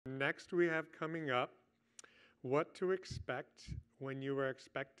next we have coming up what to expect when you are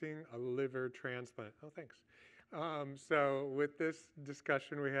expecting a liver transplant. Oh, thanks. So with this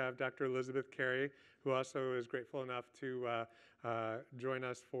discussion, we have Dr. Elizabeth Carey, who also is grateful enough to join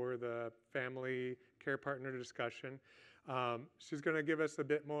us for the family care partner discussion. She's going to give us a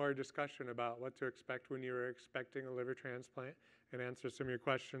bit more discussion about what to expect when you're expecting a liver transplant and answer some of your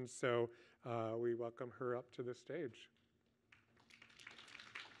questions. So we welcome her up to the stage.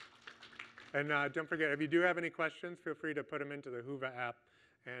 And don't forget, if you do have any questions, feel free to put them into the Whova app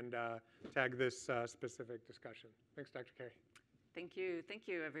and tag this specific discussion. Thanks, Dr. Carey. Thank you. Thank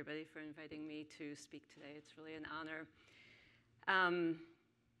you, everybody, for inviting me to speak today. It's really an honor.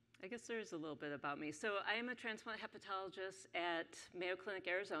 I guess there's a little bit about me. So I am a transplant hepatologist at Mayo Clinic,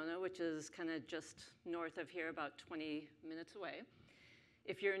 Arizona, which is kind of just north of here, about 20 minutes away.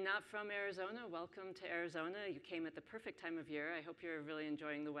 If you're not from Arizona, welcome to Arizona. You came at the perfect time of year. I hope you're really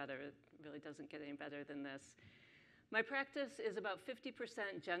enjoying the weather. It really doesn't get any better than this. My practice is about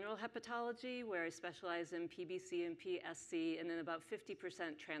 50% general hepatology, where I specialize in PBC and PSC, and then about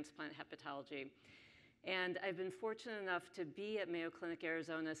 50% transplant hepatology. And I've been fortunate enough to be at Mayo Clinic,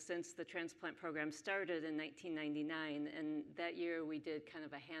 Arizona since the transplant program started in 1999. And that year we did kind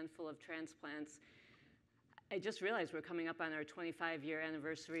of a handful of transplants. I just realized we're coming up on our 25-year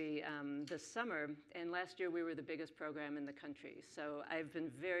anniversary this summer, and last year we were the biggest program in the country. So I've been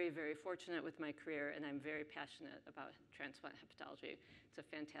very, very fortunate with my career, and I'm very passionate about transplant hepatology. It's a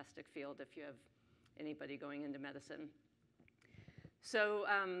fantastic field if you have anybody going into medicine. So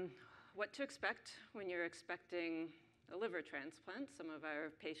what to expect when you're expecting a liver transplant? Some of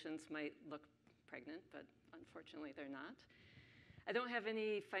our patients might look pregnant, but unfortunately they're not. I don't have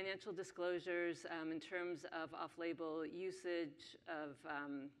any financial disclosures in terms of off-label usage of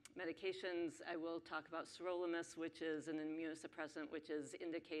medications. I will talk about sirolimus, which is an immunosuppressant, which is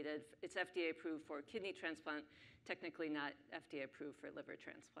indicated. It's FDA approved for kidney transplant, technically not FDA approved for liver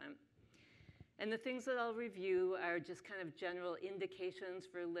transplant. And the things that I'll review are just kind of general indications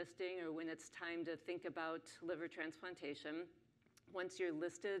for listing or when it's time to think about liver transplantation. Once you're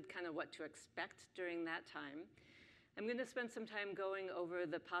listed, kind of what to expect during that time. I'm going to spend some time going over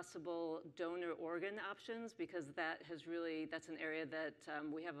the possible donor organ options because that's an area that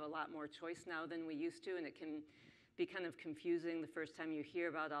we have a lot more choice now than we used to, and it can be kind of confusing the first time you hear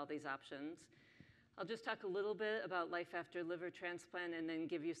about all these options. I'll just talk a little bit about life after liver transplant and then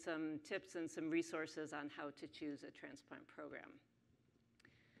give you some tips and some resources on how to choose a transplant program.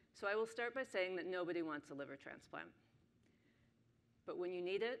 So I will start by saying that nobody wants a liver transplant. But when you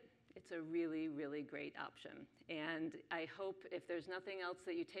need it, it's a really, really great option. And I hope if there's nothing else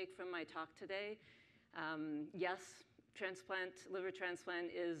that you take from my talk today, yes, liver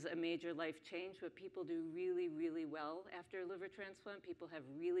transplant is a major life change, but people do really, really well after liver transplant. People have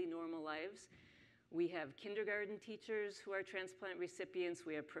really normal lives. We have kindergarten teachers who are transplant recipients.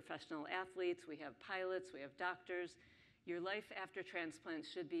 We have professional athletes. We have pilots. We have doctors. Your life after transplant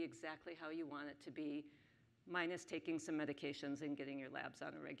should be exactly how you want it to be, minus taking some medications and getting your labs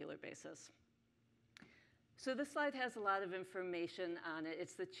on a regular basis. So this slide has a lot of information on it.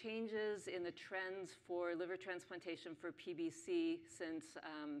 It's the changes in the trends for liver transplantation for PBC since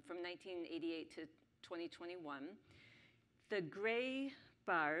from 1988 to 2021. The gray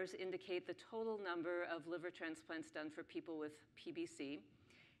bars indicate the total number of liver transplants done for people with PBC.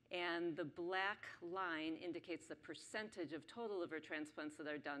 And the black line indicates the percentage of total liver transplants that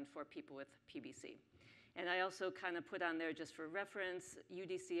are done for people with PBC. And I also kind of put on there just for reference,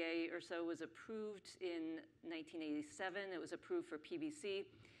 UDCA or so was approved in 1987. It was approved for PBC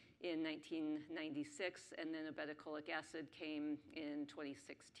in 1996, and then obeticholic acid came in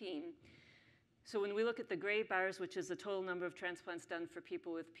 2016. So when we look at the gray bars, which is the total number of transplants done for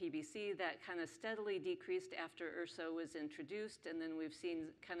people with PBC, that kind of steadily decreased after URSO was introduced, and then we've seen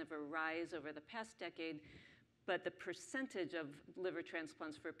kind of a rise over the past decade. But the percentage of liver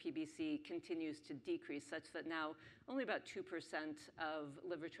transplants for PBC continues to decrease, such that now only about 2% of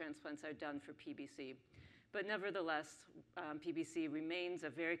liver transplants are done for PBC. But nevertheless, PBC remains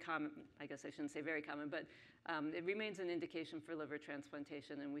a very common, I guess I shouldn't say very common, but it remains an indication for liver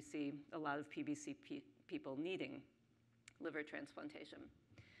transplantation, and we see a lot of PBC people needing liver transplantation.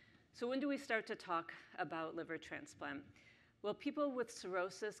 So when do we start to talk about liver transplant? Well, people with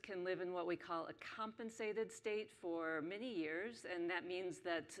cirrhosis can live in what we call a compensated state for many years, and that means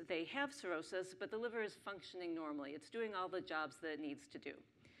that they have cirrhosis, but the liver is functioning normally. It's doing all the jobs that it needs to do.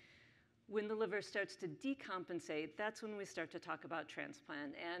 When the liver starts to decompensate, that's when we start to talk about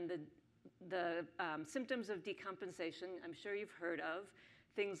transplant. And the symptoms of decompensation, I'm sure you've heard of,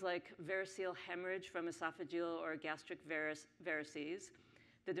 things like variceal hemorrhage from esophageal or gastric varices,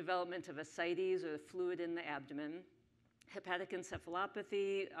 the development of ascites, or the fluid in the abdomen, hepatic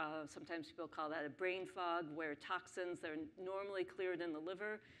encephalopathy, sometimes people call that a brain fog, where toxins that are normally cleared in the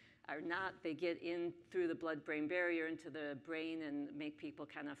liver are not. They get in through the blood-brain barrier into the brain and make people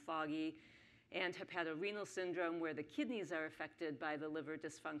kind of foggy. And hepatorenal syndrome, where the kidneys are affected by the liver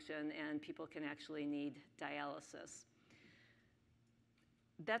dysfunction and people can actually need dialysis.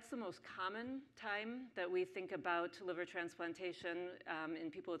 That's the most common time that we think about liver transplantation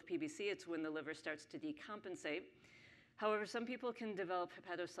in people with PBC. It's when the liver starts to decompensate. However, some people can develop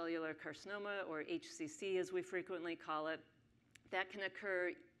hepatocellular carcinoma, or HCC as we frequently call it. That can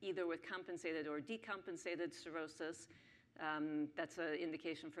occur either with compensated or decompensated cirrhosis. That's an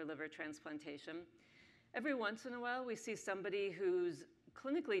indication for liver transplantation. Every once in a while, we see somebody who's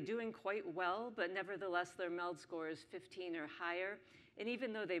clinically doing quite well, but nevertheless their MELD score is 15 or higher. And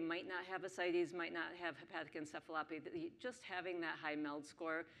even though they might not have ascites, might not have hepatic encephalopathy, just having that high MELD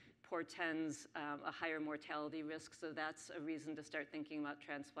score portends a higher mortality risk, so that's a reason to start thinking about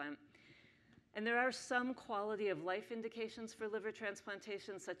transplant. And there are some quality of life indications for liver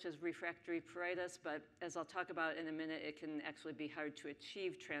transplantation, such as refractory pruritus, but as I'll talk about in a minute, it can actually be hard to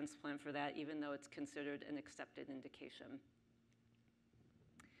achieve transplant for that, even though it's considered an accepted indication.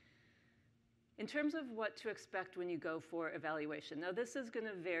 In terms of what to expect when you go for evaluation, now this is going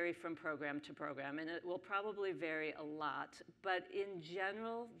to vary from program to program, and it will probably vary a lot, but in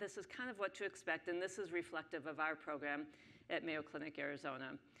general, this is kind of what to expect, and this is reflective of our program at Mayo Clinic,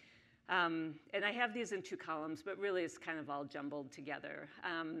 Arizona. And I have these in two columns, but really it's kind of all jumbled together.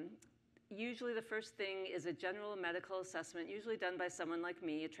 Usually the first thing is a general medical assessment, usually done by someone like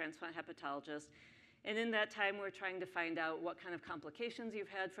me, a transplant hepatologist. And in that time, we're trying to find out what kind of complications you've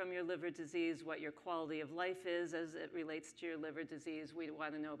had from your liver disease, what your quality of life is as it relates to your liver disease. We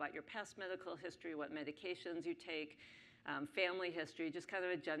want to know about your past medical history, what medications you take, family history, just kind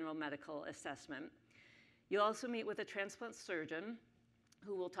of a general medical assessment. You'll also meet with a transplant surgeon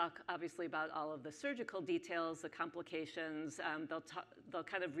who will talk obviously about all of the surgical details, the complications. They'll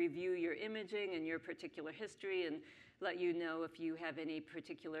kind of review your imaging and your particular history and let you know if you have any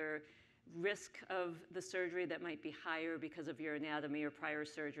particular risk of the surgery that might be higher because of your anatomy or prior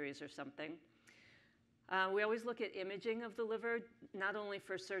surgeries or something. We always look at imaging of the liver, not only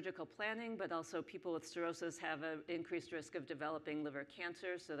for surgical planning, but also people with cirrhosis have an increased risk of developing liver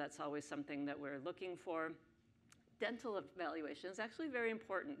cancer, so that's always something that we're looking for. Dental evaluation is actually very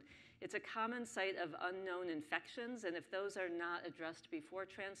important. It's a common site of unknown infections, and if those are not addressed before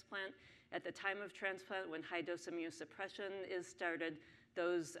transplant, at the time of transplant, when high-dose immunosuppression is started,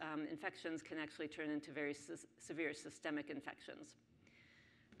 those infections can actually turn into very severe systemic infections.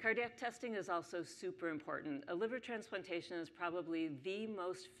 Cardiac testing is also super important. A liver transplantation is probably the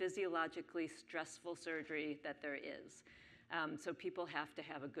most physiologically stressful surgery that there is. So people have to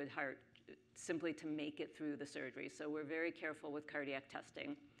have a good heart simply to make it through the surgery. So we're very careful with cardiac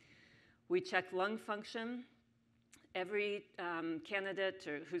testing. We check lung function. Every candidate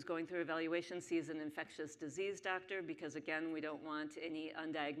who's going through evaluation sees an infectious disease doctor because, again, we don't want any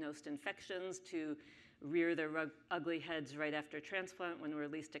undiagnosed infections to rear their ugly heads right after transplant when we're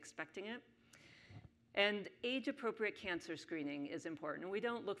least expecting it. And age-appropriate cancer screening is important. We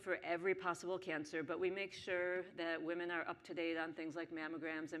don't look for every possible cancer, but we make sure that women are up to date on things like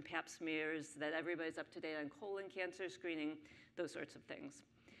mammograms and pap smears, that everybody's up to date on colon cancer screening, those sorts of things.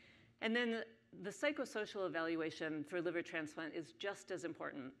 And then the psychosocial evaluation for liver transplant is just as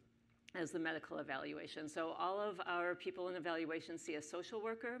important as the medical evaluation. So all of our people in evaluation see a social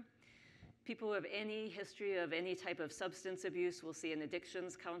worker. People who have any history of any type of substance abuse will see an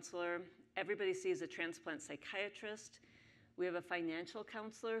addictions counselor. Everybody sees a transplant psychiatrist. We have a financial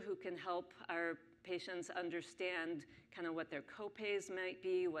counselor who can help our patients understand kind of what their copays might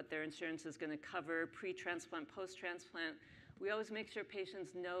be, what their insurance is going to cover, pre-transplant, post-transplant. We always make sure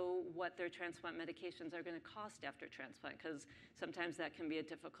patients know what their transplant medications are going to cost after transplant, because sometimes that can be a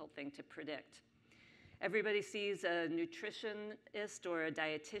difficult thing to predict. Everybody sees a nutritionist or a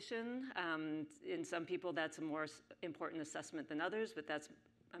dietitian. In some people, that's a more important assessment than others, but that's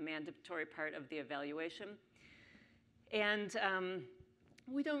a mandatory part of the evaluation. And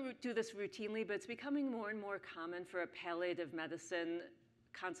we don't do this routinely, but it's becoming more and more common for a palliative medicine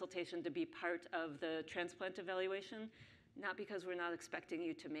consultation to be part of the transplant evaluation, not because we're not expecting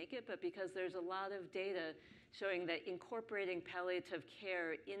you to make it, but because there's a lot of data showing that incorporating palliative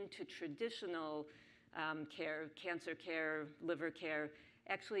care into traditional care, cancer care, liver care,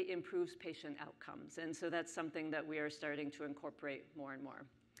 actually improves patient outcomes. And so that's something that we are starting to incorporate more and more.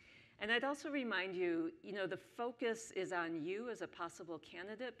 And I'd also remind you, the focus is on you as a possible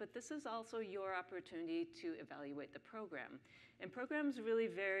candidate, but this is also your opportunity to evaluate the program. And programs really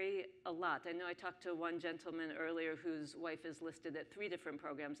vary a lot. I know I talked to one gentleman earlier whose wife is listed at 3 different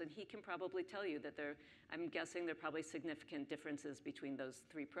programs, and he can probably tell you that I'm guessing there are probably significant differences between those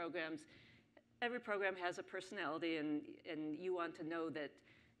 3 programs. Every program has a personality, and you want to know that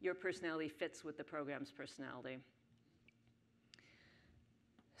your personality fits with the program's personality.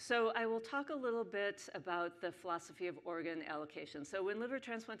 So I will talk a little bit about the philosophy of organ allocation. So when liver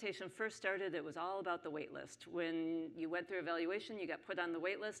transplantation first started, it was all about the wait list. When you went through evaluation, you got put on the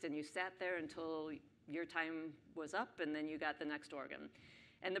wait list, and you sat there until your time was up, and then you got the next organ.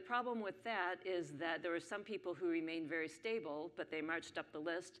 And the problem with that is that there were some people who remained very stable, but they marched up the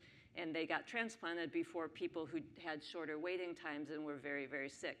list, and they got transplanted before people who had shorter waiting times and were very, very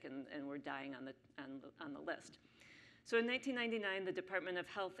sick and were dying on the list. So in 1999, the Department of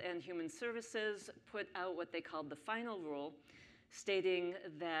Health and Human Services put out what they called the final rule, stating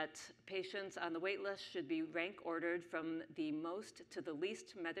that patients on the wait list should be rank ordered from the most to the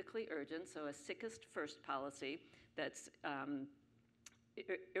least medically urgent, so a sickest first policy that's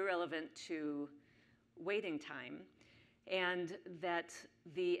irrelevant to waiting time, and that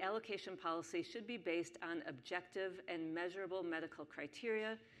the allocation policy should be based on objective and measurable medical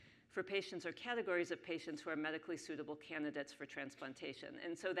criteria for patients or categories of patients who are medically suitable candidates for transplantation.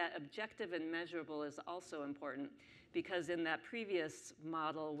 And so that objective and measurable is also important, because in that previous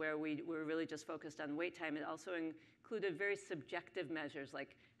model where we were really just focused on wait time, it also included very subjective measures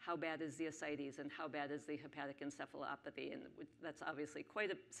like how bad is the ascites and how bad is the hepatic encephalopathy, and that's obviously quite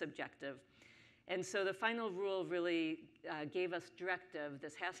subjective. And so the final rule really gave us directive.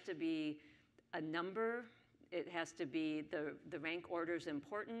 This has to be a number. It has to be, the rank order is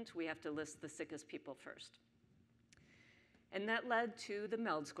important. We have to list the sickest people first. And that led to the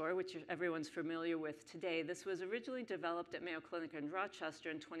MELD score, which everyone's familiar with today. This was originally developed at Mayo Clinic in Rochester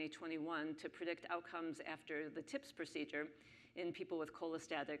in 2021 to predict outcomes after the TIPS procedure in people with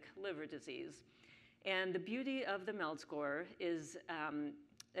cholestatic liver disease. And the beauty of the MELD score is,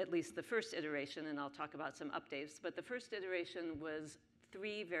 at least the first iteration, and I'll talk about some updates, but the first iteration was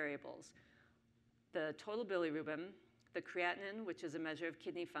 3 variables: the total bilirubin, the creatinine, which is a measure of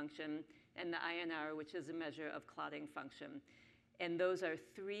kidney function, and the INR, which is a measure of clotting function. And those are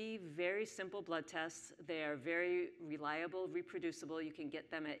 3 very simple blood tests. They are very reliable, reproducible. You can get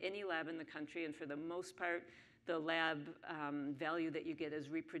them at any lab in the country, and for the most part, the lab value that you get is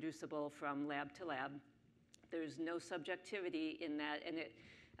reproducible from lab to lab. There's no subjectivity in that, and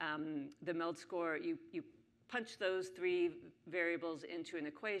the MELD score, you punch those 3 variables into an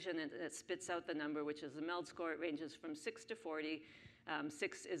equation, and it spits out the number, which is the MELD score. It ranges from 6 to 40.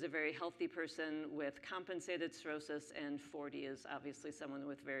 6 is a very healthy person with compensated cirrhosis, and 40 is obviously someone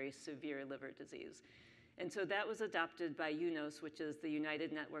with very severe liver disease. And so that was adopted by UNOS, which is the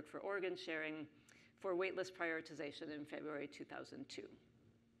United Network for Organ Sharing, for waitlist prioritization in February 2002.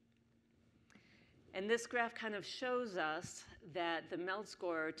 And this graph kind of shows us that the MELD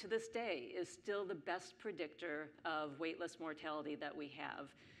score to this day is still the best predictor of waitlist mortality that we have.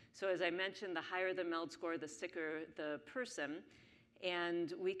 So as I mentioned, the higher the MELD score, the sicker the person.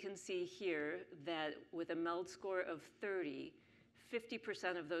 And we can see here that with a MELD score of 30,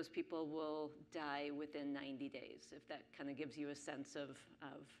 50% of those people will die within 90 days, if that kind of gives you a sense of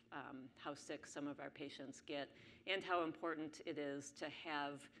how sick some of our patients get and how important it is to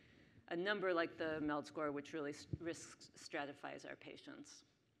have a number like the MELD score, which really risk stratifies our patients.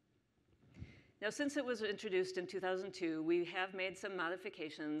 Now, since it was introduced in 2002, we have made some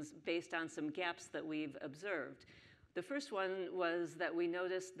modifications based on some gaps that we've observed. The first one was that we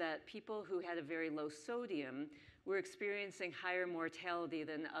noticed that people who had a very low sodium were experiencing higher mortality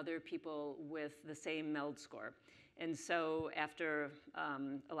than other people with the same MELD score. And so after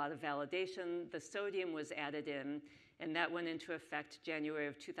a lot of validation, the sodium was added in, and that went into effect January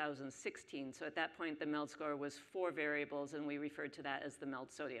of 2016. So at that point, the MELD score was 4 variables, and we referred to that as the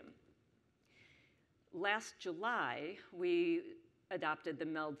MELD sodium. Last July, we adopted the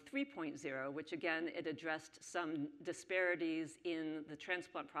MELD 3.0, which again, it addressed some disparities in the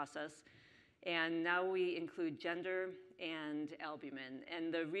transplant process. And now we include gender and albumin.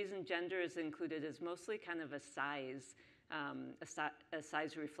 And the reason gender is included is mostly kind of a size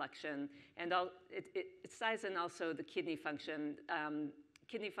reflection, and size and also the kidney function.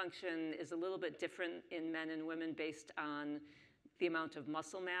 Kidney function is a little bit different in men and women based on the amount of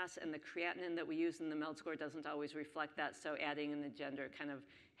muscle mass, and the creatinine that we use in the MELD score doesn't always reflect that, so adding in the gender kind of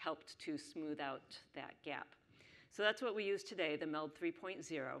helped to smooth out that gap. So that's what we use today, the MELD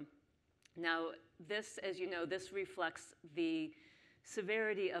 3.0. Now, this, as you know, this reflects the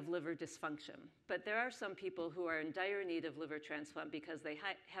severity of liver dysfunction. But there are some people who are in dire need of liver transplant because they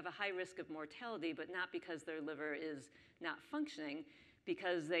have a high risk of mortality, but not because their liver is not functioning,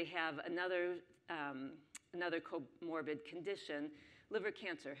 because they have another comorbid condition. Liver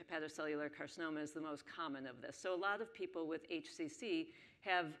cancer, hepatocellular carcinoma, is the most common of this. So a lot of people with HCC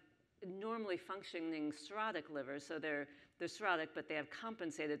have normally functioning cirrhotic livers, so they're cirrhotic, but they have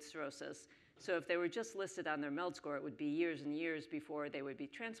compensated cirrhosis. So if they were just listed on their MELD score, it would be years and years before they would be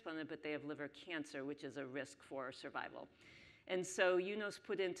transplanted, but they have liver cancer, which is a risk for survival. And so UNOS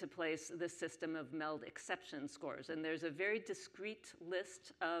put into place this system of MELD exception scores. And there's a very discrete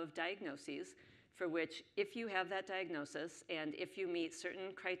list of diagnoses for which, if you have that diagnosis and if you meet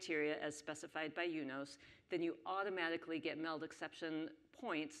certain criteria as specified by UNOS, then you automatically get MELD exception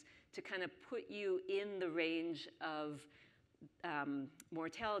points to kind of put you in the range of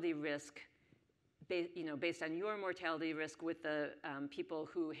mortality risk based on your mortality risk with the people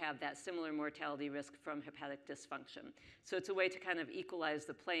who have that similar mortality risk from hepatic dysfunction. So it's a way to kind of equalize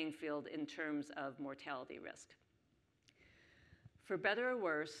the playing field in terms of mortality risk. For better or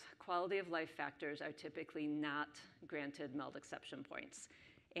worse, quality of life factors are typically not granted MELD exception points.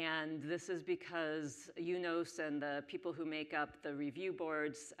 And this is because UNOS and the people who make up the review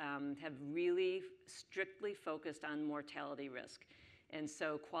boards have really strictly focused on mortality risk. And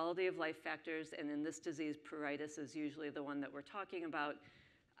so quality of life factors, and in this disease, pruritus is usually the one that we're talking about,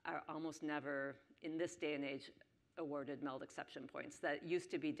 are almost never, in this day and age, awarded MELD exception points. That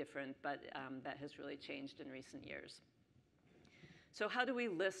used to be different, but that has really changed in recent years. So how do we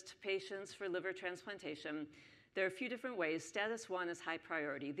list patients for liver transplantation? There are a few different ways. Status 1 is high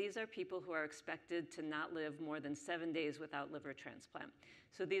priority. These are people who are expected to not live more than 7 days without liver transplant.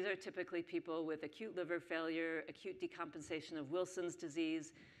 So these are typically people with acute liver failure, acute decompensation of Wilson's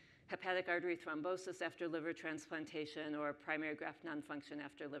disease, hepatic artery thrombosis after liver transplantation, or primary graft non-function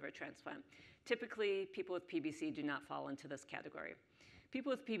after liver transplant. Typically, people with PBC do not fall into this category.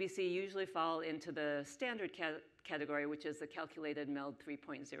 People with PBC usually fall into the standard category, which is the calculated MELD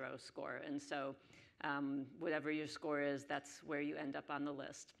 3.0 score. And so whatever your score is, that's where you end up on the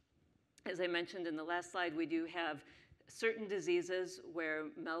list. As I mentioned in the last slide, we do have certain diseases where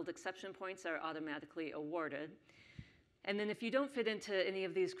MELD exception points are automatically awarded. And then if you don't fit into any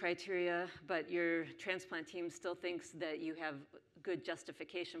of these criteria, but your transplant team still thinks that you have good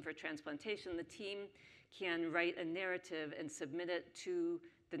justification for transplantation, the team can write a narrative and submit it to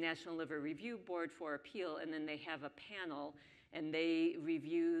the National Liver Review Board for appeal, and then they have a panel, and they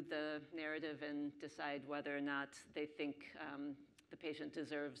review the narrative and decide whether or not they think the patient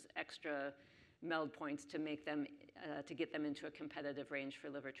deserves extra MELD points to make them, to get them into a competitive range for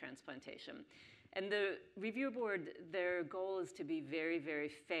liver transplantation. And the review board, their goal is to be very, very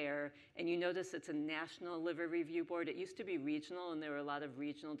fair. And you notice it's a national liver review board. It used to be regional, and there were a lot of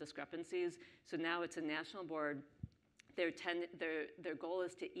regional discrepancies. So now it's a national board. Their goal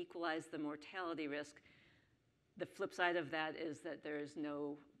is to equalize the mortality risk. The flip side of that is that there is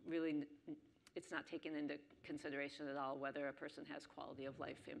no really, it's not taken into consideration at all whether a person has quality of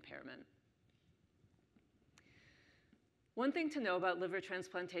life impairment. One thing to know about liver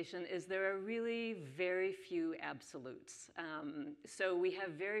transplantation is there are really very few absolutes. So we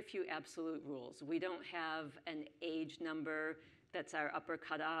have very few absolute rules. We don't have an age number that's our upper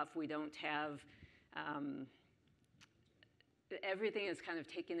cutoff. We don't have, everything is kind of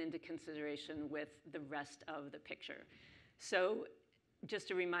taken into consideration with the rest of the picture. So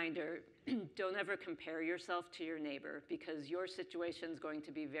just a reminder, don't ever compare yourself to your neighbor, because your situation is going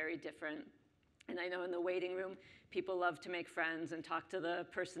to be very different. And I know in the waiting room, people love to make friends and talk to the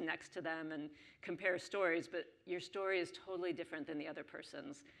person next to them and compare stories, but your story is totally different than the other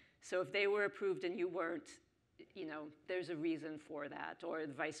person's. So if they were approved and you weren't, you know, there's a reason for that, or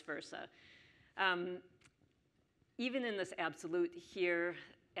vice versa. Even in this absolute here,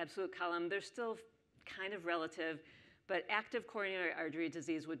 absolute column, they're still kind of relative, but active coronary artery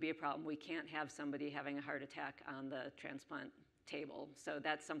disease would be a problem. We can't have somebody having a heart attack on the transplant table. So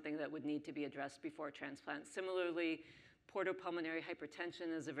that's something that would need to be addressed before transplant. Similarly, portopulmonary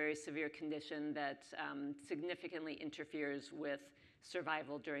hypertension is a very severe condition that significantly interferes with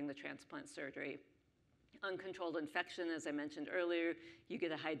survival during the transplant surgery. Uncontrolled infection, as I mentioned earlier, you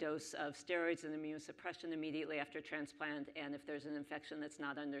get a high dose of steroids and immunosuppression immediately after transplant, and if there's an infection that's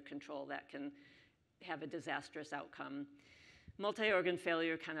not under control, that can have a disastrous outcome. Multi-organ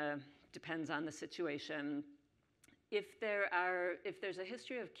failure kind of depends on the situation. If there's a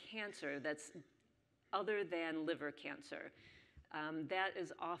history of cancer that's other than liver cancer, that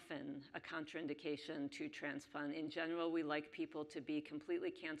is often a contraindication to transplant. In general, we like people to be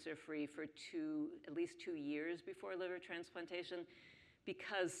completely cancer-free for at least 2 years before liver transplantation,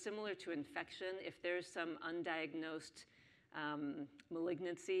 because similar to infection, if there's some undiagnosed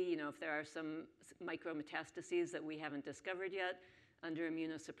malignancy, if there are some micrometastases that we haven't discovered yet, under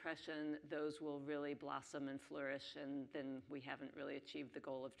immunosuppression, those will really blossom and flourish, and then we haven't really achieved the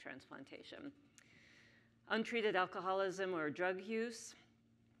goal of transplantation. Untreated alcoholism or drug use,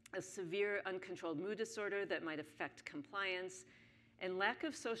 a severe uncontrolled mood disorder that might affect compliance, and lack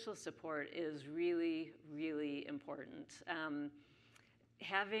of social support is really, really important.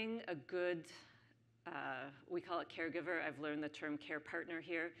 Having a good, we call it caregiver, I've learned the term care partner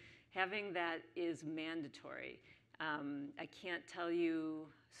here, having that is mandatory. I can't tell you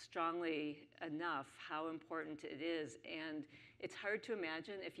strongly enough how important it is, and it's hard to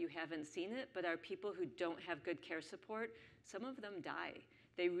imagine if you haven't seen it, but our people who don't have good care support, some of them die.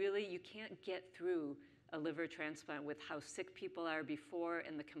 You can't get through a liver transplant with how sick people are before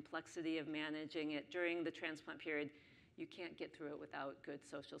and the complexity of managing it during the transplant period. You can't get through it without good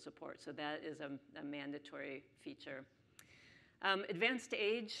social support, so that is a mandatory feature. Advanced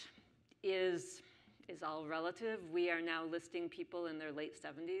age is all relative. We are now listing people in their late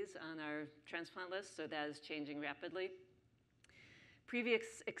 70s on our transplant list, so that is changing rapidly.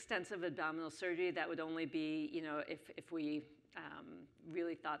 Previous extensive abdominal surgery, that would only be, if we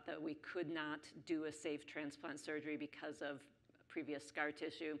really thought that we could not do a safe transplant surgery because of previous scar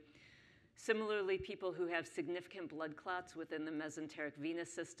tissue. Similarly, people who have significant blood clots within the mesenteric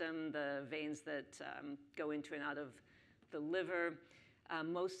venous system, the veins that go into and out of the liver.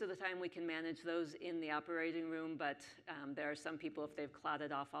 Most of the time we can manage those in the operating room, but there are some people, if they've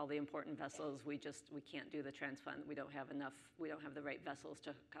clotted off all the important vessels, we can't do the transplant. We don't have the right vessels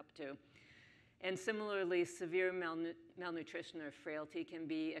to hook up to. And similarly, severe malnutrition or frailty can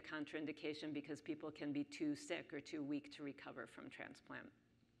be a contraindication because people can be too sick or too weak to recover from transplant.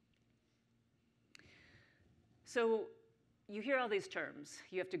 So you hear all these terms.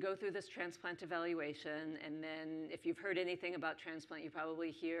 You have to go through this transplant evaluation, and then if you've heard anything about transplant, you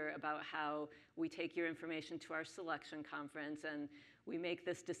probably hear about how we take your information to our selection conference and we make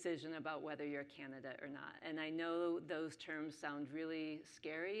this decision about whether you're a candidate or not. And I know those terms sound really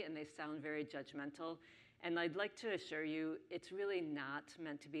scary and they sound very judgmental. And I'd like to assure you, it's really not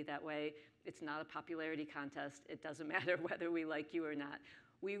meant to be that way. It's not a popularity contest. It doesn't matter whether we like you or not.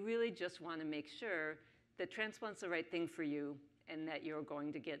 We really just want to make sure that transplant's the right thing for you and that you're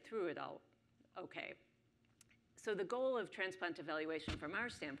going to get through it all okay. So the goal of transplant evaluation from our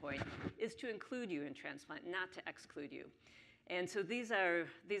standpoint is to include you in transplant, not to exclude you. And so these are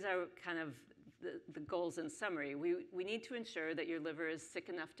kind of the goals in summary. We need to ensure that your liver is sick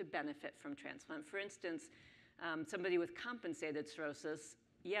enough to benefit from transplant. For instance, somebody with compensated cirrhosis,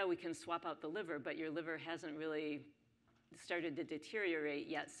 yeah, we can swap out the liver, but your liver hasn't really started to deteriorate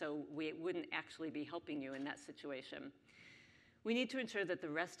yet, so we wouldn't actually be helping you in that situation. We need to ensure that the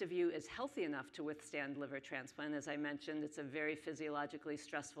rest of you is healthy enough to withstand liver transplant. As I mentioned, it's a very physiologically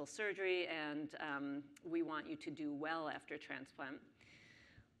stressful surgery, and we want you to do well after transplant.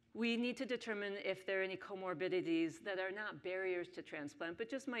 We need to determine if there are any comorbidities that are not barriers to transplant, but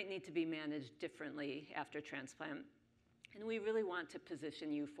just might need to be managed differently after transplant. And we really want to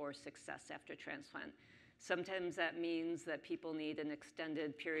position you for success after transplant. Sometimes that means that people need an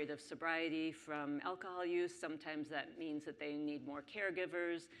extended period of sobriety from alcohol use. Sometimes that means that they need more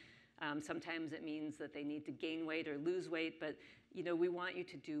caregivers. Sometimes it means that they need to gain weight or lose weight, but we want you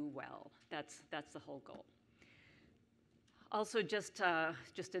to do well. That's the whole goal. Also, just a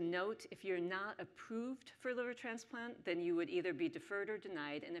note, if you're not approved for liver transplant, then you would either be deferred or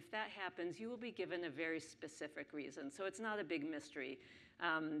denied, and if that happens, you will be given a very specific reason. So it's not a big mystery.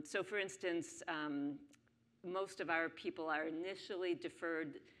 So for instance, most of our people are initially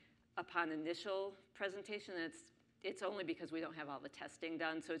deferred upon initial presentation. It's only because we don't have all the testing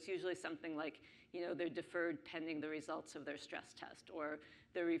done. So it's usually something like, they're deferred pending the results of their stress test, or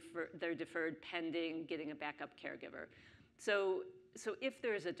they're deferred pending getting a backup caregiver. So if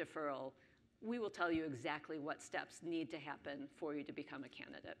there is a deferral, we will tell you exactly what steps need to happen for you to become a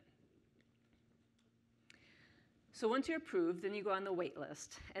candidate. So once you're approved, then you go on the wait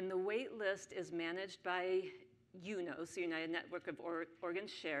list. And the wait list is managed by UNOS, the United Network of Organ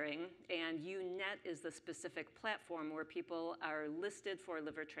Sharing, and UNET is the specific platform where people are listed for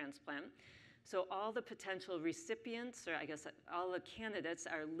liver transplant. So all the potential recipients, or I guess all the candidates,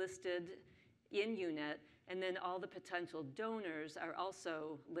 are listed in UNET, and then all the potential donors are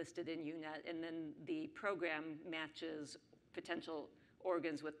also listed in UNET, and then the program matches potential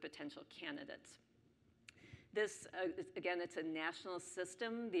organs with potential candidates. This, again, it's a national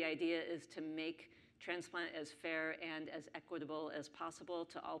system. The idea is to make transplant as fair and as equitable as possible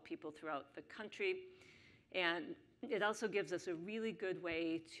to all people throughout the country. And it also gives us a really good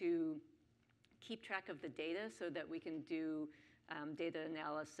way to keep track of the data so that we can do data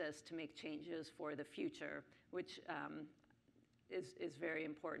analysis to make changes for the future, which is very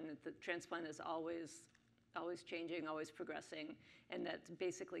important. The transplant is always changing, always progressing, and that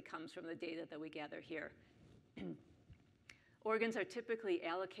basically comes from the data that we gather here. Organs are typically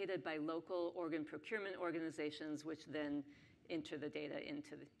allocated by local organ procurement organizations, which then enter the data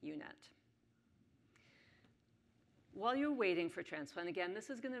into the UNET. While you're waiting for transplant, again, this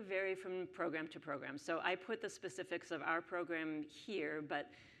is going to vary from program to program. So I put the specifics of our program here, but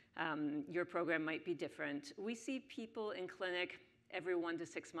your program might be different. We see people in clinic every 1 to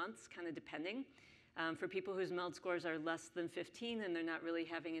 6 months, kind of depending. For people whose MELD scores are less than 15 and they're not really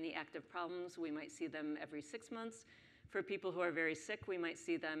having any active problems, we might see them every 6 months. For people who are very sick, we might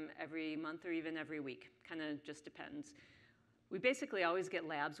see them every month or even every week. Kind of just depends. We basically always get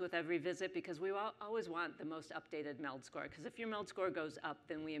labs with every visit because we always want the most updated MELD score. Because if your MELD score goes up,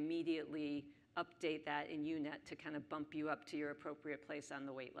 then we immediately update that in UNET to kind of bump you up to your appropriate place on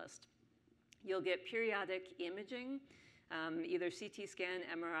the wait list. You'll get periodic imaging, either CT scan,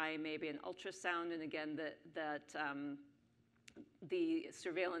 MRI, maybe an ultrasound, and again, the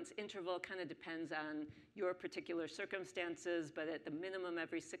surveillance interval kind of depends on your particular circumstances, but at the minimum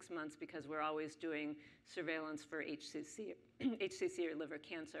every 6 months because we're always doing surveillance for HCC, HCC or liver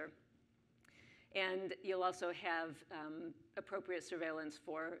cancer. And you'll also have appropriate surveillance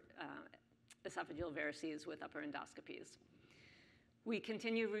for esophageal varices with upper endoscopies. We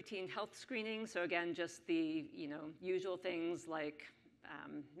continue routine health screening. So again, just the usual things like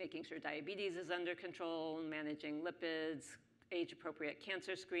making sure diabetes is under control, managing lipids, age-appropriate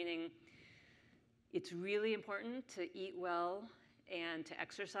cancer screening. It's really important to eat well and to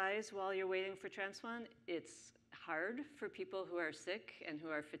exercise while you're waiting for transplant. It's hard for people who are sick and who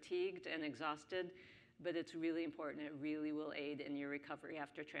are fatigued and exhausted, but it's really important. It really will aid in your recovery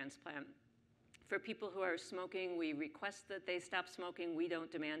after transplant. For people who are smoking, we request that they stop smoking. We don't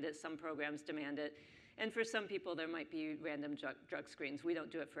demand it. Some programs demand it. And for some people, there might be random drug screens. We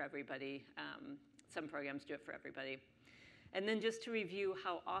don't do it for everybody. Some programs do it for everybody. And then just to review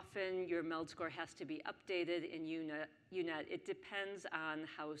how often your MELD score has to be updated in UNET, it depends on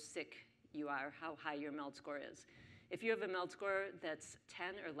how sick you are, how high your MELD score is. If you have a MELD score that's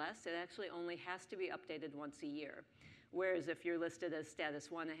 10 or less, it actually only has to be updated once a year. Whereas if you're listed as status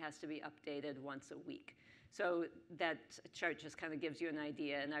 1, it has to be updated once a week. So that chart just kind of gives you an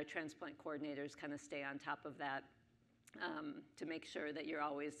idea, and our transplant coordinators kind of stay on top of that to make sure that you're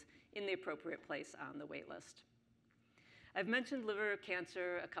always in the appropriate place on the wait list. I've mentioned liver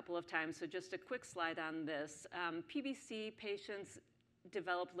cancer a couple of times, so just a quick slide on this. PBC patients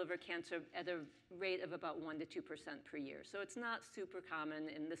develop liver cancer at a rate of about 1 to 2% per year. So it's not super common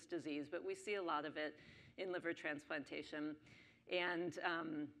in this disease, but we see a lot of it in liver transplantation. And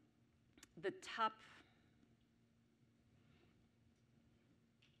the top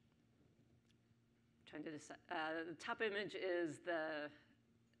the top image is the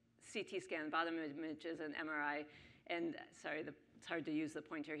CT scan, bottom image is an MRI. And sorry, it's hard to use the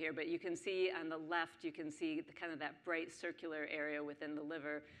pointer here, but you can see on the left, you can see kind of that bright circular area within the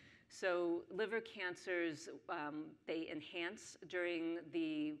liver. So liver cancers, they enhance during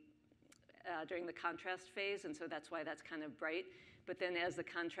the contrast phase, and so that's why that's kind of bright. But then as the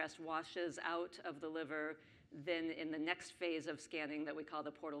contrast washes out of the liver, then in the next phase of scanning that we call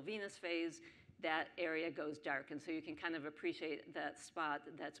the portal venous phase, that area goes dark. And so you can kind of appreciate that spot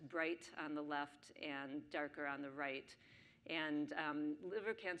that's bright on the left and darker on the right. And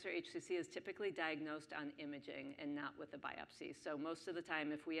liver cancer HCC is typically diagnosed on imaging and not with a biopsy. So most of the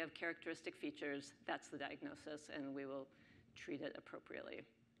time, if we have characteristic features, that's the diagnosis, and we will treat it appropriately.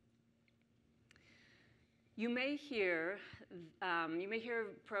 You may hear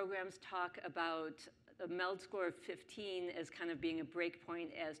programs talk about a MELD score of 15 as kind of being a break point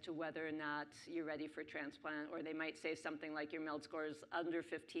as to whether or not you're ready for transplant, or they might say something like your MELD score is under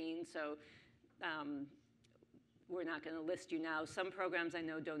 15, so we're not going to list you now. Some programs I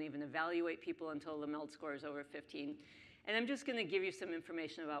know don't even evaluate people until the MELD score is over 15. And I'm just going to give you some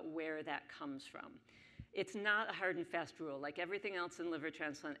information about where that comes from. It's not a hard and fast rule. Like everything else in liver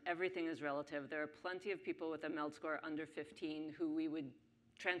transplant, everything is relative. There are plenty of people with a MELD score under 15 who we would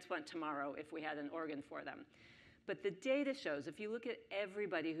transplant tomorrow if we had an organ for them. But the data shows, if you look at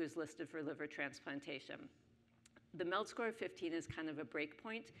everybody who's listed for liver transplantation, the MELD score of 15 is kind of a break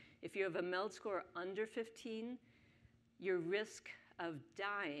point. If you have a MELD score under 15, your risk of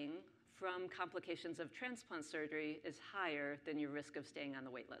dying from complications of transplant surgery is higher than your risk of staying on the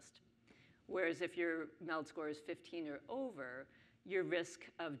wait list. Whereas if your MELD score is 15 or over, your risk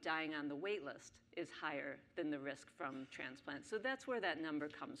of dying on the wait list is higher than the risk from transplant. So that's where that number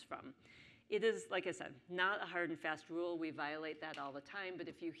comes from. It is, like I said, not a hard and fast rule. We violate that all the time, but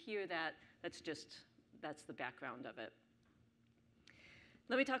if you hear that, that's the background of it.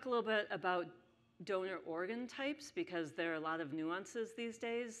 Let me talk a little bit about donor organ types, because there are a lot of nuances these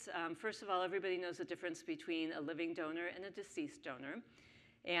days. First of all, everybody knows the difference between a living donor and a deceased donor.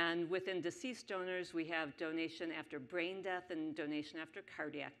 And within deceased donors, we have donation after brain death and donation after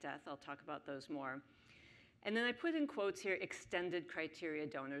cardiac death. I'll talk about those more. And then I put in quotes here, extended criteria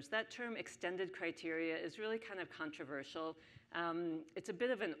donors. That term, extended criteria, is really kind of controversial. It's a bit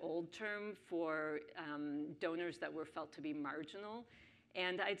of an old term for donors that were felt to be marginal.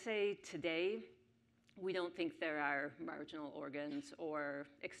 And I'd say today, we don't think there are marginal organs or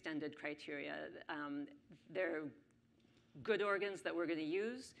extended criteria. They're good organs that we're going to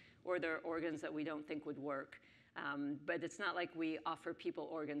use, or they're organs that we don't think would work. But it's not like we offer people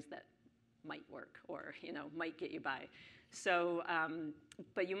organs that might work or might get you by. So,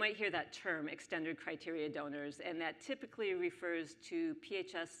 but you might hear that term, extended criteria donors, and that typically refers to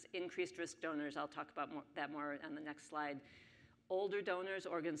PHS increased risk donors. I'll talk about that more on the next slide. Older donors,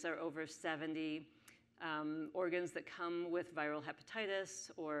 organs that are over 70, organs that come with viral hepatitis,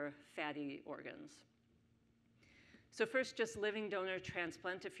 or fatty organs. So first, just living donor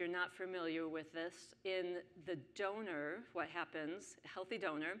transplant. If you're not familiar with this, in the donor, what happens, a healthy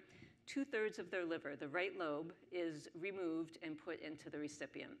donor, 2/3 of their liver, the right lobe, is removed and put into the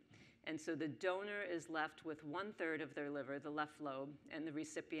recipient. And so the donor is left with 1/3 of their liver, the left lobe, and the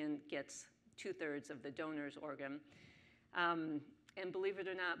recipient gets 2/3 of the donor's organ. And believe it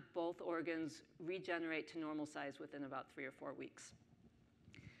or not, both organs regenerate to normal size within about 3 or 4 weeks.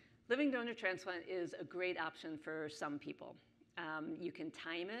 Living donor transplant is a great option for some people. You can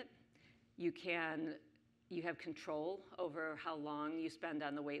time it. You have control over how long you spend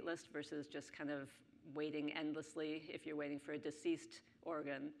on the wait list versus just kind of waiting endlessly if you're waiting for a deceased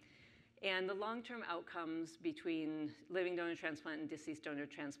organ. And the long-term outcomes between living donor transplant and deceased donor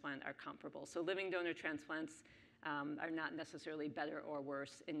transplant are comparable. So living donor transplants are not necessarily better or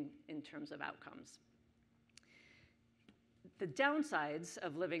worse in terms of outcomes. The downsides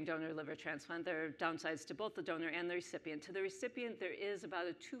of living donor liver transplant, there are downsides to both the donor and the recipient. To the recipient, there is about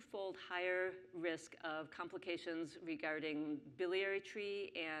a 2-fold higher risk of complications regarding biliary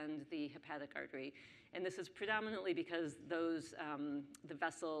tree and the hepatic artery. And this is predominantly because those, the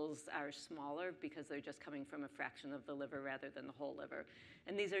vessels are smaller because they're just coming from a fraction of the liver rather than the whole liver.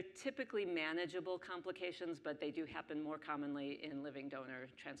 And these are typically manageable complications, but they do happen more commonly in living donor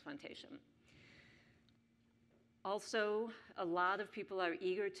transplantation. Also, a lot of people are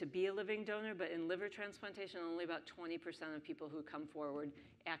eager to be a living donor, but in liver transplantation, only about 20% of people who come forward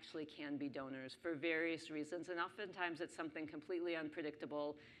actually can be donors for various reasons. And oftentimes it's something completely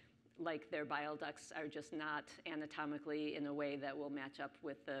unpredictable, like their bile ducts are just not anatomically in a way that will match up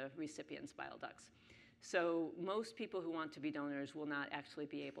with the recipient's bile ducts. So most people who want to be donors will not actually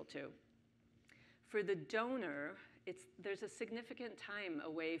be able to. For the donor, there's a significant time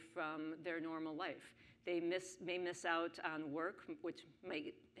away from their normal life. They may miss out on work, which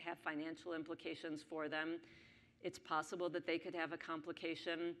may have financial implications for them. It's possible that they could have a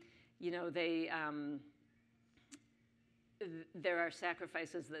complication. There are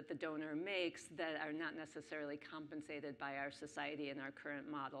sacrifices that the donor makes that are not necessarily compensated by our society in our current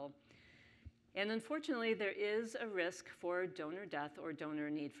model. And unfortunately, there is a risk for donor death or donor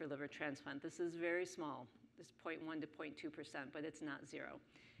need for liver transplant. This is very small. It's 0.1 to 0.2%, but it's not zero.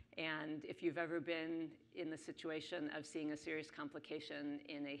 And if you've ever been in the situation of seeing a serious complication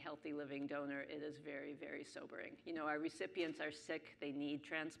in a healthy living donor, it is very, very sobering. Our recipients are sick, they need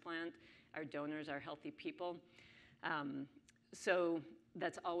transplant. Our donors are healthy people. So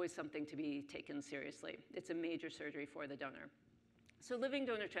that's always something to be taken seriously. It's a major surgery for the donor. So living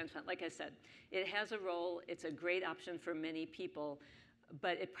donor transplant, like I said, it has a role. It's a great option for many people,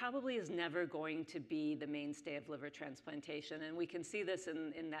 but it probably is never going to be the mainstay of liver transplantation. And we can see this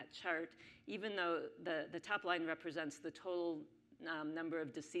in that chart. Even though the top line represents the total number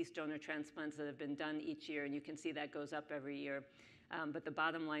of deceased donor transplants that have been done each year, and you can see that goes up every year. But the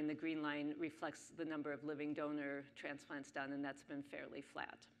bottom line, the green line, reflects the number of living donor transplants done, and that's been fairly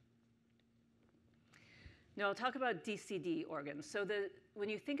flat. Now I'll talk about DCD organs. So when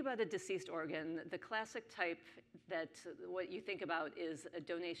you think about a deceased organ, the classic type that what you think about is a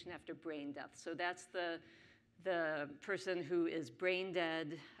donation after brain death. So that's the person who is brain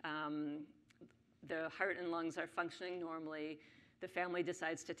dead, the heart and lungs are functioning normally, The family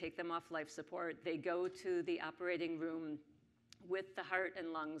decides to take them off life support. They go to the operating room with the heart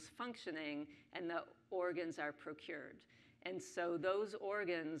and lungs functioning, and the organs are procured. And so those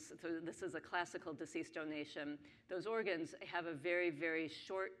organs, so this is a classical deceased donation, those organs have a very, very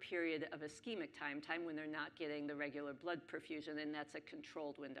short period of ischemic time when they're not getting the regular blood perfusion, and that's a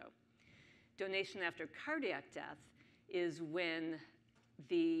controlled window. Donation after cardiac death is when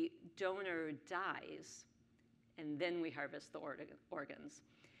the donor dies, and then we harvest the organs.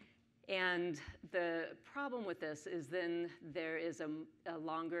 And the problem with this is then there is a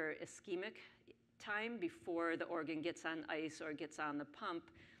longer ischemic time before the organ gets on ice or gets on the pump,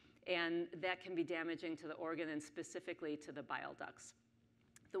 and that can be damaging to the organ and specifically to the bile ducts.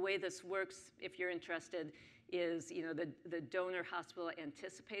 The way this works, if you're interested, is the donor hospital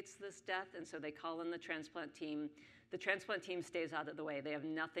anticipates this death, and so they call in the transplant team. The transplant team stays out of the way. They have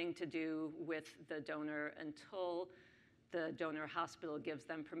nothing to do with the donor until the donor hospital gives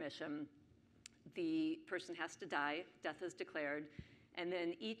them permission. The person has to die, death is declared, and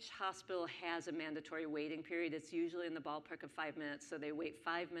then each hospital has a mandatory waiting period. It's usually in the ballpark of 5 minutes, so they wait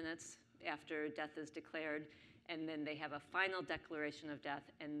 5 minutes after death is declared, and then they have a final declaration of death,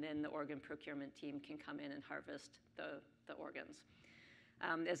 and then the organ procurement team can come in and harvest the organs.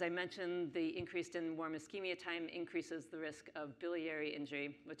 As I mentioned, the increase in warm ischemia time increases the risk of biliary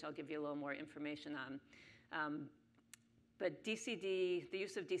injury, which I'll give you a little more information on. But DCD, the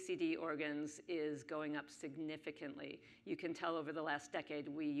use of DCD organs is going up significantly. You can tell over the last decade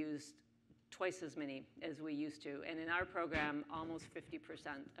we used twice as many as we used to. And in our program, almost 50%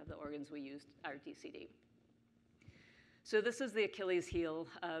 of the organs we used are DCD. So this is the Achilles heel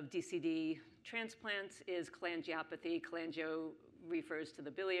of DCD transplants is cholangiopathy. Cholangio refers to the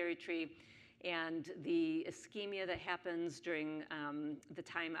biliary tree. And the ischemia that happens during the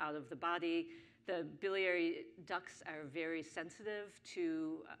time out of the body. The biliary ducts are very sensitive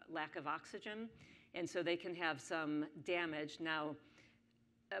to lack of oxygen, and so they can have some damage. Now,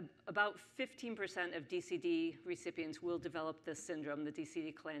 about 15% of DCD recipients will develop this syndrome, the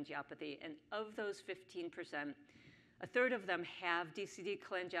DCD cholangiopathy, and of those 15%, a third of them have DCD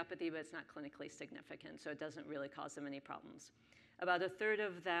cholangiopathy, but it's not clinically significant, so it doesn't really cause them any problems. About a third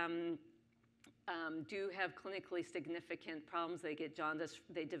of them do have clinically significant problems. They get jaundice,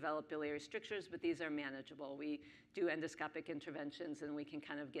 they develop biliary strictures, but these are manageable. We do endoscopic interventions, and we can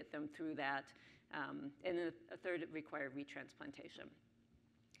kind of get them through that. And a third require retransplantation.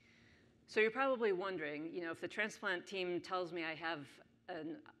 So you're probably wondering, if the transplant team tells me I have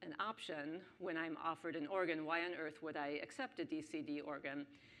an option when I'm offered an organ, why on earth would I accept a DCD organ?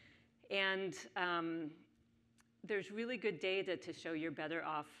 And there's really good data to show you're better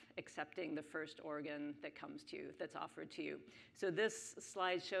off accepting the first organ that comes to you, that's offered to you. So this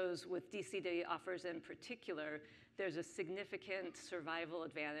slide shows with DCD offers in particular, there's a significant survival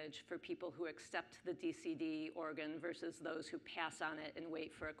advantage for people who accept the DCD organ versus those who pass on it and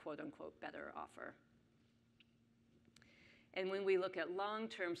wait for a quote unquote better offer. And when we look at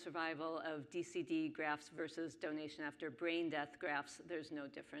long-term survival of DCD grafts versus donation after brain death grafts, there's no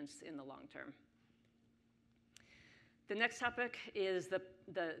difference in the long term. The next topic is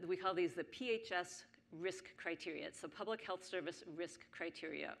we call these the PHS risk criteria. It's the Public Health Service risk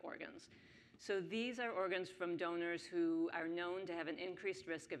criteria organs. So these are organs from donors who are known to have an increased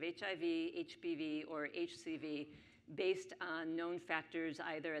risk of HIV, HBV, or HCV based on known factors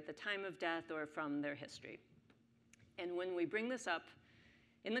either at the time of death or from their history. And when we bring this up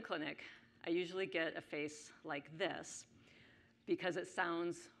in the clinic, I usually get a face like this because it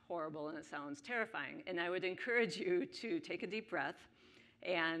sounds horrible and it sounds terrifying. And I would encourage you to take a deep breath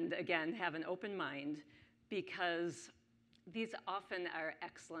and, again, have an open mind because these often are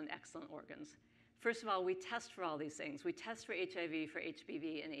excellent, excellent organs. First of all, we test for all these things. We test for HIV, for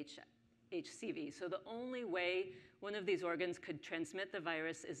HBV, and HCV. So the only way one of these organs could transmit the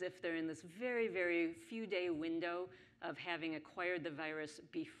virus is if they're in this very, very few-day window of having acquired the virus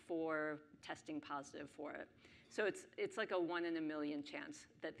before testing positive for it. So it's like a 1 in a million chance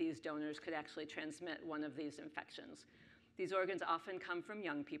that these donors could actually transmit one of these infections. These organs often come from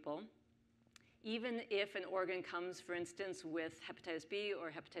young people. Even if an organ comes, for instance, with hepatitis B or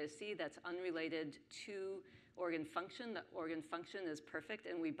hepatitis C that's unrelated to organ function, the organ function is perfect,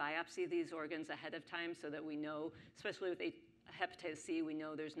 and we biopsy these organs ahead of time so that we know, especially with hepatitis C, we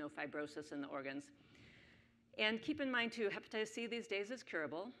know there's no fibrosis in the organs. And keep in mind, too, hepatitis C these days is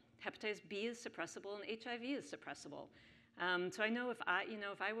curable. Hepatitis B is suppressible, and HIV is suppressible. So I know if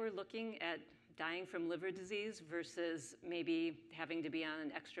I were looking at dying from liver disease versus maybe having to be on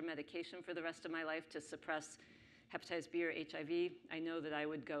an extra medication for the rest of my life to suppress hepatitis B or HIV, I know that I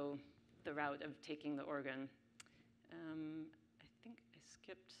would go the route of taking the organ. I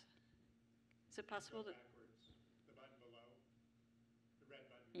skipped. Is it possible to? Backwards. The button below, the red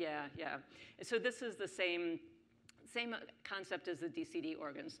button. Yeah, yeah. So this is the same concept as the DCD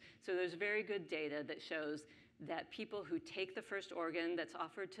organs. So there's very good data that shows that people who take the first organ that's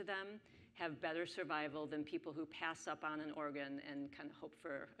offered to them have better survival than people who pass up on an organ and kind of hope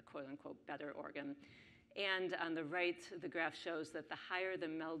for a quote-unquote better organ. And on the right, the graph shows that the higher the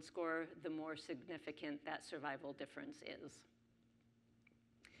MELD score, the more significant that survival difference is.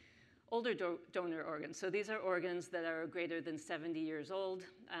 Older donor organs. So these are organs that are greater than 70 years old.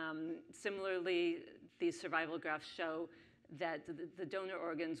 Similarly, these survival graphs show that the donor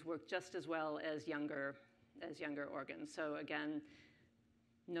organs work just as well as younger organs. So again,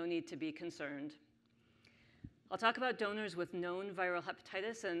 no need to be concerned. I'll talk about donors with known viral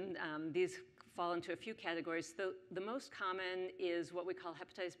hepatitis, and these fall into a few categories. The most common is what we call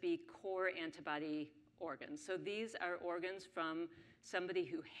hepatitis B core antibody organs. So these are organs from somebody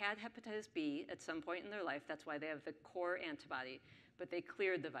who had hepatitis B at some point in their life. That's why they have the core antibody, but they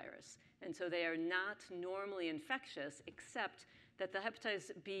cleared the virus. And so they are not normally infectious, except that the hepatitis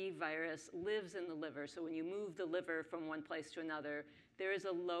B virus lives in the liver. So when you move the liver from one place to another, there is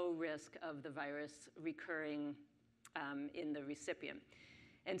a low risk of the virus recurring in the recipient.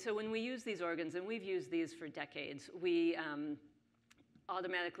 And so when we use these organs, and we've used these for decades, we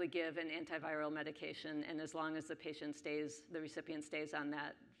automatically give an antiviral medication, and as long as the recipient stays on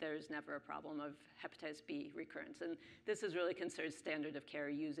that, there's never a problem of hepatitis B recurrence. And this is really considered standard of care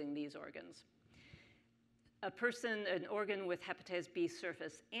using these organs. An organ with hepatitis B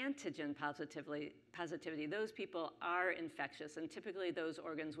surface antigen positivity, those people are infectious, and typically those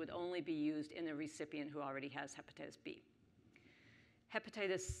organs would only be used in a recipient who already has hepatitis B.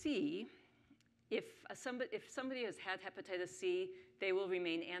 Hepatitis C, if somebody has had hepatitis C, they will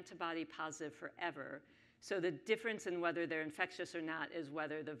remain antibody positive forever. So the difference in whether they're infectious or not is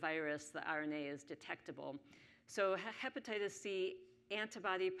whether the virus, the RNA, is detectable. So hepatitis C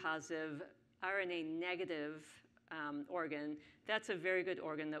antibody positive, RNA negative organ, that's a very good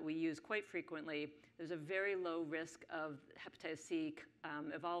organ that we use quite frequently. There's a very low risk of hepatitis C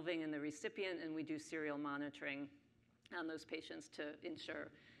evolving in the recipient, and we do serial monitoring on those patients to ensure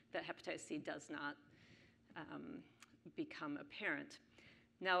that hepatitis C does not become apparent.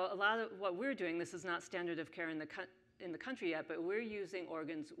 Now, a lot of what we're doing, this is not standard of care in the country yet, but we're using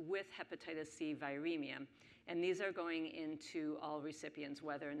organs with hepatitis C viremia. And these are going into all recipients,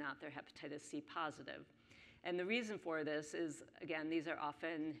 whether or not they're hepatitis C positive. And the reason for this is, again, these are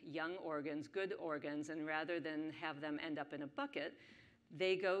often young organs, good organs, and rather than have them end up in a bucket,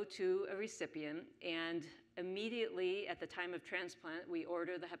 they go to a recipient, and immediately at the time of transplant, we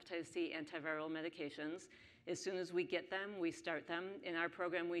order the hepatitis C antiviral medications. As soon as we get them, we start them. In our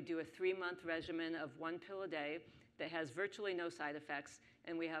program, we do a 3-month regimen of 1 pill a day that has virtually no side effects,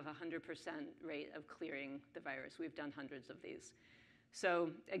 and we have a 100% rate of clearing the virus. We've done hundreds of these. So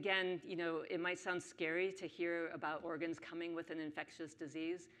again, it might sound scary to hear about organs coming with an infectious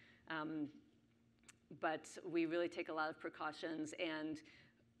disease, but we really take a lot of precautions, and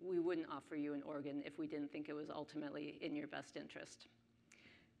we wouldn't offer you an organ if we didn't think it was ultimately in your best interest.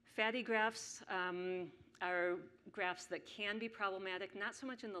 Fatty grafts are grafts that can be problematic, not so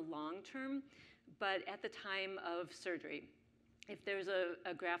much in the long term, but at the time of surgery. If there's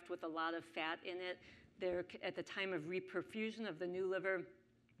a graft with a lot of fat in it, at the time of reperfusion of the new liver,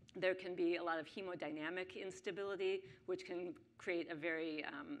 there can be a lot of hemodynamic instability, which can create a very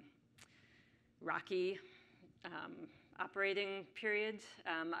rocky operating period.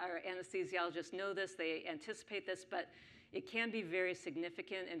 Our anesthesiologists know this, they anticipate this, but it can be very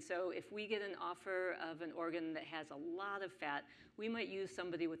significant. And so if we get an offer of an organ that has a lot of fat, we might use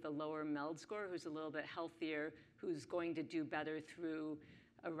somebody with a lower MELD score who's a little bit healthier, who's going to do better through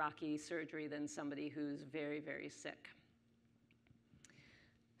a rocky surgery than somebody who's very, very sick.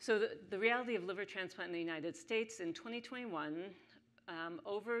 So the reality of liver transplant in the United States in 2021,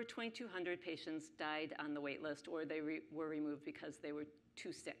 over 2,200 patients died on the wait list, or they were removed because they were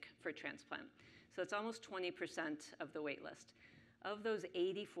too sick for transplant. So it's almost 20% of the wait list. Of those,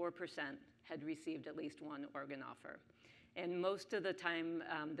 84% had received at least one organ offer. And most of the time,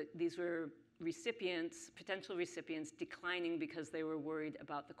 these were potential recipients declining because they were worried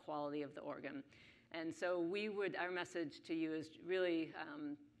about the quality of the organ. And so our message to you is really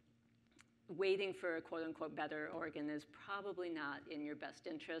waiting for a quote-unquote better organ is probably not in your best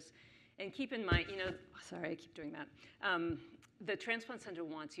interest. And keep in mind, sorry, I keep doing that. The transplant center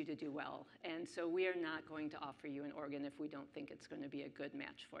wants you to do well, and so we are not going to offer you an organ if we don't think it's going to be a good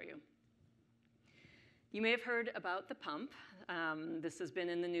match for you. You may have heard about the pump. This has been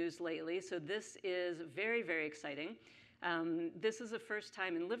in the news lately, so this is very, very exciting. This is the first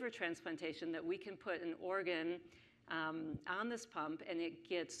time in liver transplantation that we can put an organ on this pump, and it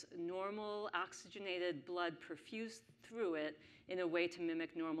gets normal oxygenated blood perfused through it in a way to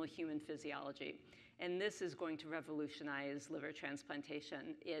mimic normal human physiology. And this is going to revolutionize liver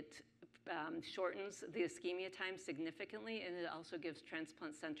transplantation. It shortens the ischemia time significantly, and it also gives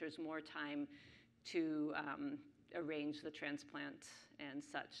transplant centers more time to arrange the transplant and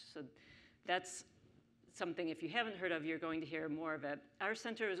such. So that's something, if you haven't heard of, you're going to hear more of it. Our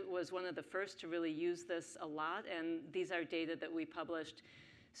center was one of the first to really use this a lot, and these are data that we published.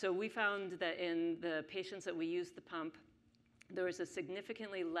 So we found that in the patients that we used the pump, there was a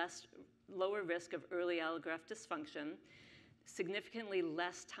significantly lower risk of early allograft dysfunction, significantly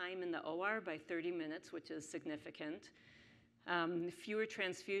less time in the OR by 30 minutes, which is significant, fewer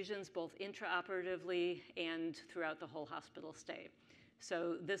transfusions both intraoperatively and throughout the whole hospital stay.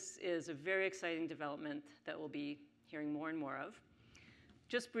 So this is a very exciting development that we'll be hearing more and more of.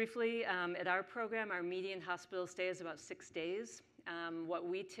 Just briefly, at our program, our median hospital stay is about 6 days. What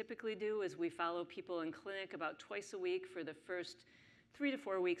we typically do is we follow people in clinic about twice a week for the first 3 to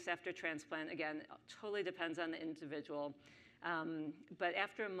 4 weeks after transplant. Again, it totally depends on the individual. But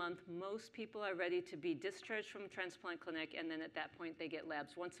after a month, most people are ready to be discharged from a transplant clinic, and then at that point, they get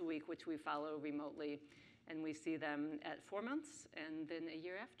labs once a week, which we follow remotely. And we see them at 4 months and then a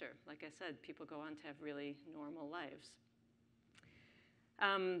year after. Like I said, people go on to have really normal lives.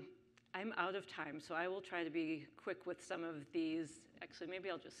 I'm out of time, so I will try to be quick with some of these. Actually, maybe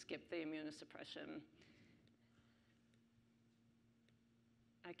I'll just skip the immunosuppression.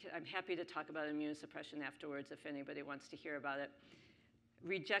 I'm happy to talk about immunosuppression afterwards if anybody wants to hear about it.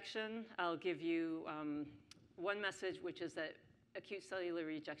 Rejection, I'll give you one message, which is that acute cellular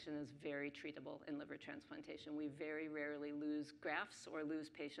rejection is very treatable in liver transplantation. We very rarely lose grafts or lose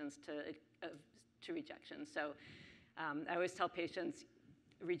patients to rejection. So I always tell patients,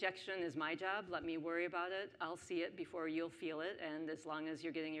 rejection is my job. Let me worry about it. I'll see it before you'll feel it. And as long as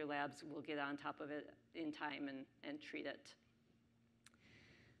you're getting your labs, we'll get on top of it in time and treat it.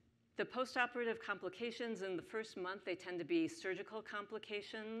 The postoperative complications in the first month, they tend to be surgical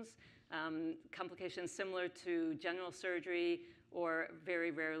complications, complications similar to general surgery, or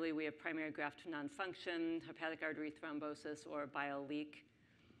very rarely we have primary graft non-function, hepatic artery thrombosis, or bile leak.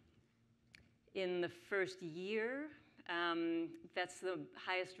 In the first year, that's the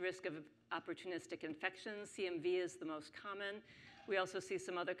highest risk of opportunistic infections. CMV is the most common. We also see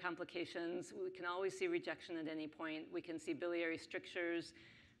some other complications. We can always see rejection at any point. We can see biliary strictures.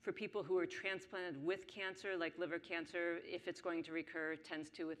 For people who are transplanted with cancer, like liver cancer, if it's going to recur, it tends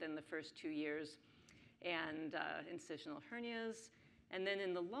to within the first 2 years, and incisional hernias. And then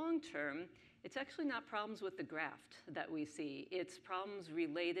in the long term, it's actually not problems with the graft that we see. It's problems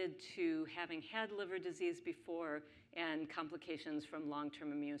related to having had liver disease before and complications from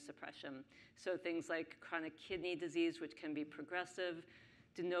long-term immunosuppression. So things like chronic kidney disease, which can be progressive,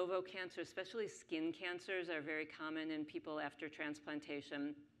 de novo cancer, especially skin cancers, are very common in people after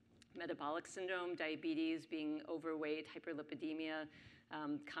transplantation. Metabolic syndrome, diabetes, being overweight, hyperlipidemia,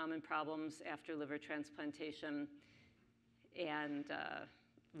 common problems after liver transplantation, and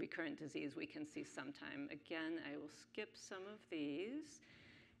recurrent disease we can see sometime. Again, I will skip some of these.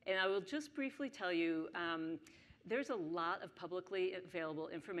 And I will just briefly tell you, there's a lot of publicly available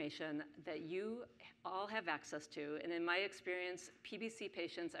information that you all have access to. And in my experience, PBC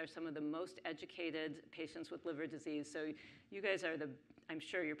patients are some of the most educated patients with liver disease. So you guys are I'm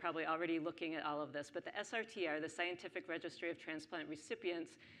sure you're probably already looking at all of this, but the SRTR, the Scientific Registry of Transplant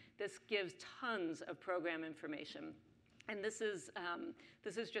Recipients, this gives tons of program information. And this is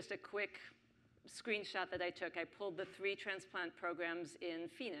just a quick screenshot that I took. I pulled the 3 transplant programs in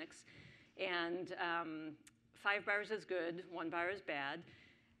Phoenix, and 5 bars is good, 1 bar is bad.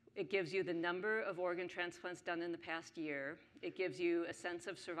 It gives you the number of organ transplants done in the past year. It gives you a sense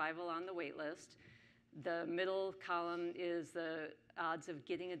of survival on the wait list. The middle column is the odds of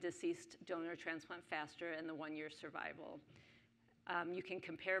getting a deceased donor transplant faster and the 1-year survival. You can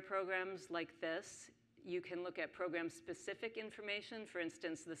compare programs like this. You can look at program-specific information. For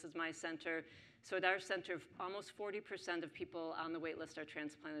instance, this is my center. So at our center, almost 40% of people on the wait list are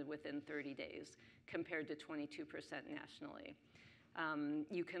transplanted within 30 days, compared to 22% nationally.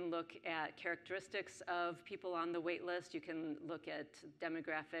 You can look at characteristics of people on the wait list. You can look at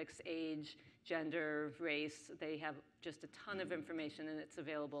demographics, age, gender, race. They have just a ton of information, and it's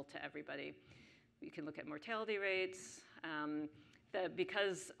available to everybody. You can look at mortality rates.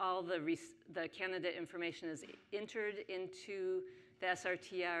 Because all the candidate information is entered into the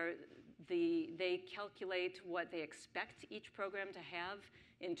SRTR, They calculate what they expect each program to have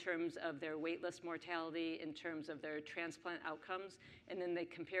in terms of their waitlist mortality, in terms of their transplant outcomes, and then they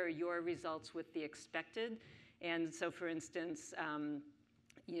compare your results with the expected. And so, for instance,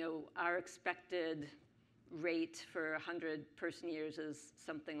 our expected rate for 100 person years is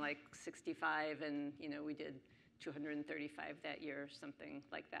something like 65, and we did 235 that year, something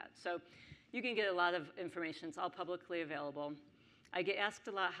like that. So you can get a lot of information. It's all publicly available. I get asked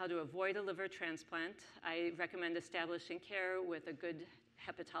a lot how to avoid a liver transplant. I recommend establishing care with a good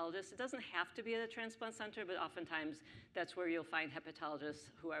hepatologist. It doesn't have to be at a transplant center, but oftentimes that's where you'll find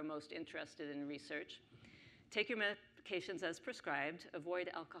hepatologists who are most interested in research. Take your medications as prescribed. Avoid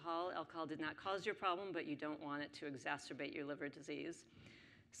alcohol. Alcohol did not cause your problem, but you don't want it to exacerbate your liver disease.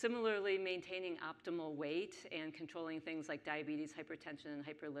 Similarly, maintaining optimal weight and controlling things like diabetes, hypertension, and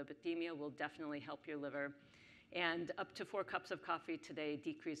hyperlipidemia will definitely help your liver. And up to 4 cups of coffee today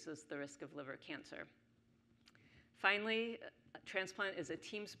decreases the risk of liver cancer. Finally, transplant is a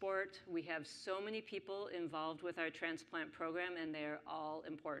team sport. We have so many people involved with our transplant program, and they're all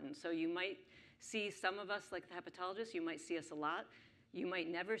important. So you might see some of us, like the hepatologist, you might see us a lot. You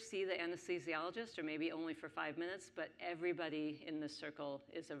might never see the anesthesiologist, or maybe only for 5 minutes, but everybody in this circle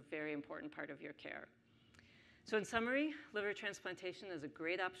is a very important part of your care. So in summary, liver transplantation is a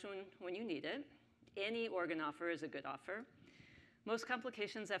great option when you need it. Any organ offer is a good offer. Most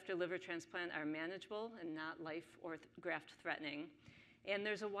complications after liver transplant are manageable and not life or graft threatening. And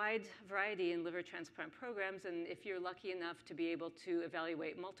there's a wide variety in liver transplant programs, and if you're lucky enough to be able to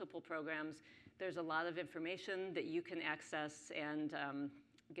evaluate multiple programs, there's a lot of information that you can access and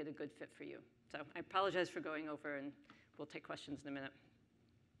get a good fit for you. So I apologize for going over, and we'll take questions in a minute.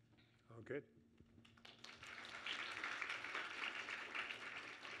 Oh, good.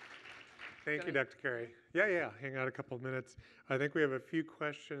 Thank you, Dr. Carey. Yeah, hang out a couple of minutes. I think we have a few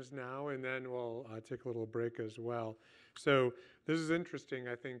questions now, and then we'll take a little break as well. So this is interesting,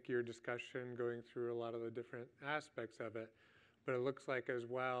 I think, your discussion going through a lot of the different aspects of it. But it looks like as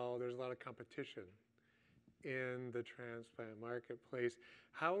well, there's a lot of competition in the transplant marketplace.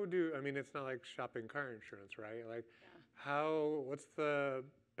 It's not like shopping car insurance, right? Like, what's the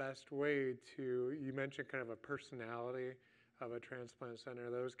best way you mentioned kind of a personality of a transplant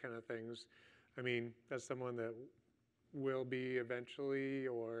center, those kind of things. I mean, as someone that will be eventually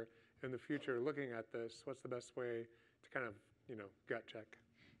or in the future looking at this, what's the best way to kind of, gut check?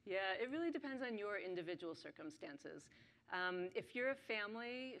 Yeah, it really depends on your individual circumstances. If you're a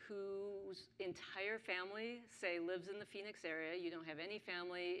family whose entire family, say, lives in the Phoenix area, you don't have any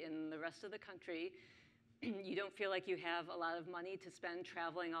family in the rest of the country, you don't feel like you have a lot of money to spend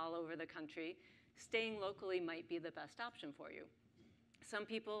traveling all over the country, staying locally might be the best option for you. Some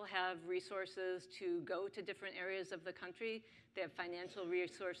people have resources to go to different areas of the country. They have financial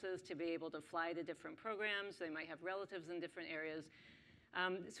resources to be able to fly to different programs. They might have relatives in different areas.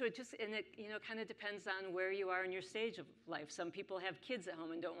 So it kind of depends on where you are in your stage of life. Some people have kids at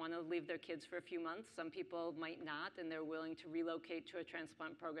home and don't want to leave their kids for a few months. Some people might not, and they're willing to relocate to a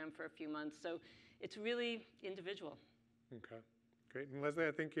transplant program for a few months. So it's really individual. Okay, great. And Leslie,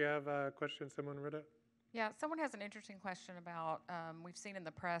 I think you have a question someone wrote up. Yeah, someone has an interesting question about, we've seen in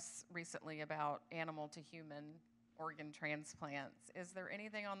the press recently about animal to human organ transplants. Is there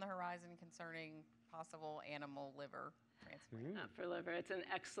anything on the horizon concerning possible animal liver transplant? Not for liver. It's an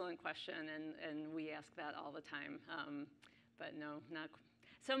excellent question, and we ask that all the time. But no, not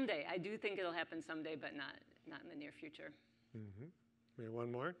someday. I do think it'll happen someday, but not in the near future. Mm-hmm. We have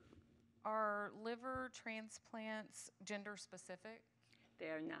one more. Are liver transplants gender specific? They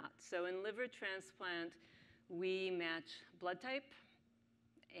are not. So in liver transplant, we match blood type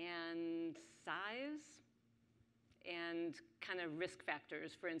and size and kind of risk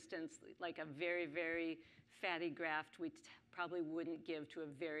factors. For instance, like a very, very fatty graft, we probably wouldn't give to a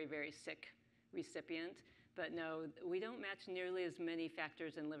very, very sick recipient. But no, we don't match nearly as many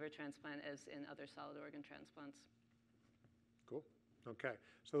factors in liver transplant as in other solid organ transplants. Cool. Okay.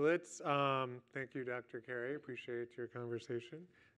 So let's thank you, Dr. Carey. Appreciate your conversation.